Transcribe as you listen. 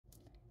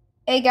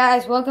Hey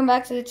guys, welcome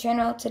back to the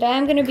channel. Today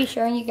I'm going to be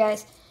showing you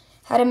guys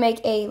how to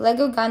make a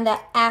Lego gun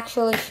that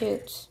actually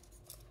shoots.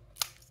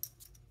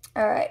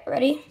 Alright,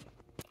 ready?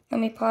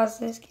 Let me pause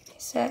this, give me a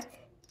sec.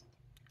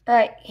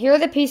 Alright, here are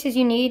the pieces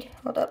you need.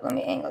 Hold up, let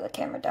me angle the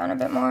camera down a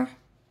bit more.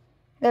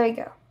 There we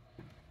go.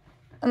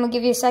 I'm going to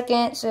give you a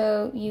second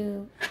so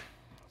you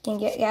can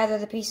gather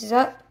the pieces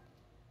up.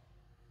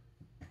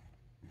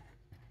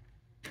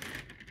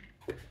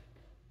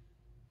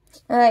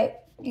 Alright,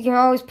 you can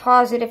always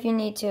pause it if you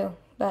need to,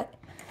 but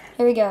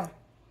here we go.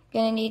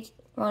 You're going to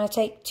want to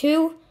take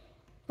two,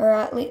 or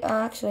at least,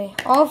 actually,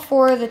 all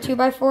four of the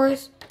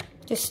 2x4s,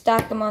 just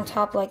stack them on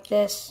top like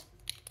this.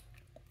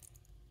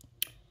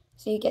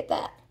 So you get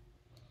that.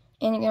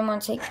 And you're going to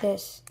want to take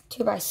this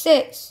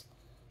 2x6,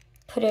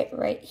 put it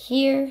right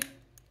here,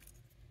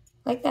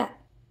 like that.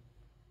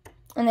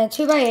 And then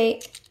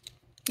 2x8,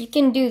 you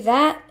can do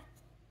that,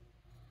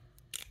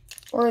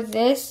 or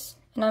this,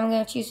 and I'm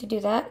going to choose to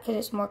do that because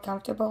it's more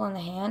comfortable on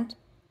the hand.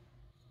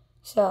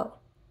 So,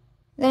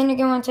 then you're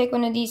going to want to take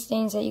one of these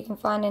things that you can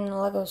find in the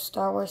Lego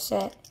Star Wars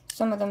set.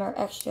 Some of them are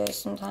extras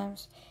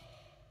sometimes.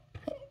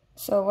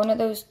 So one of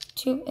those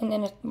two, and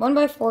then a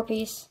 1x4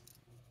 piece,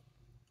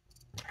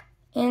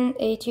 and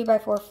a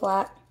 2x4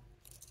 flat,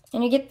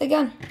 and you get the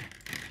gun.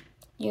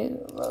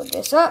 You load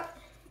this up.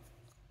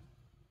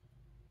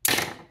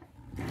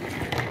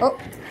 Oh,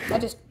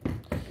 that's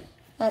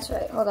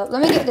right, hold up.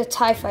 Let me get the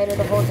TIE Fighter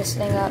to hold this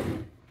thing up.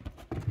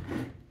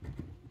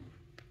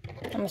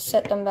 I'm going to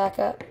set them back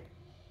up.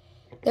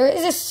 There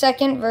is a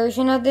second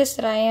version of this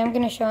that I am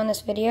going to show in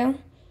this video.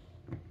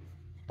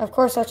 Of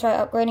course, I'll try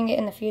upgrading it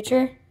in the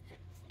future.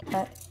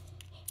 But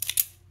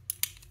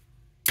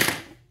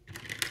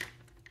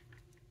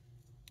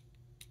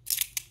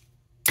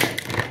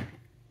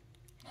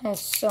there's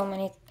so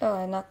many. Oh,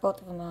 I knocked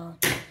both of them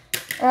out.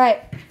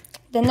 Alright,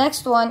 the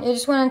next one, you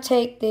just want to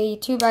take the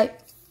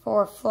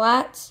 2x4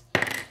 flats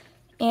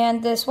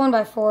and this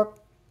 1x4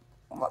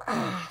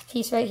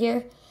 piece right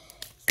here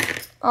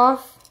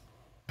off.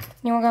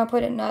 Then we're going to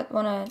put You're going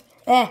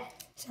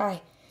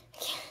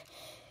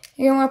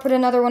to want to put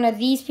another one of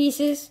these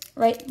pieces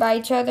right by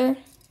each other.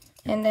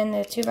 And then the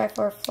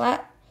 2x4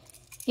 flat.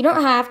 You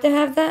don't have to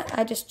have that.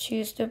 I just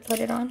choose to put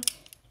it on.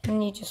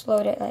 And you just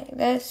load it like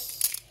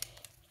this.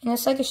 And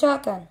it's like a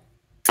shotgun.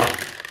 You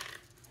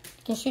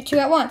can shoot two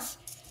at once.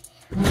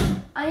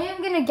 I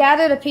am going to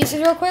gather the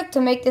pieces real quick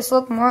to make this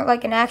look more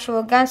like an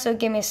actual gun. So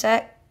give me a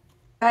sec.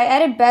 I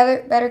added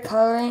better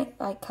coloring,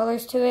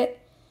 colors to it.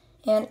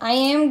 And I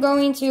am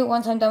going to,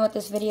 once I'm done with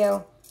this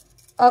video,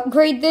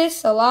 upgrade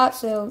this a lot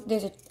so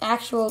there's an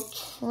actual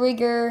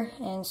trigger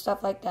and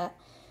stuff like that.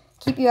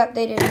 Keep you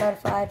updated and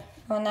notified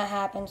when that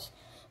happens.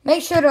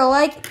 Make sure to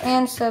like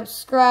and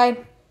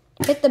subscribe.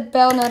 Hit the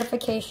bell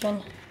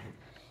notification.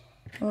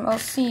 And I'll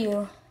see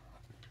you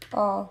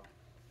all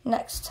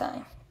next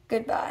time.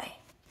 Goodbye.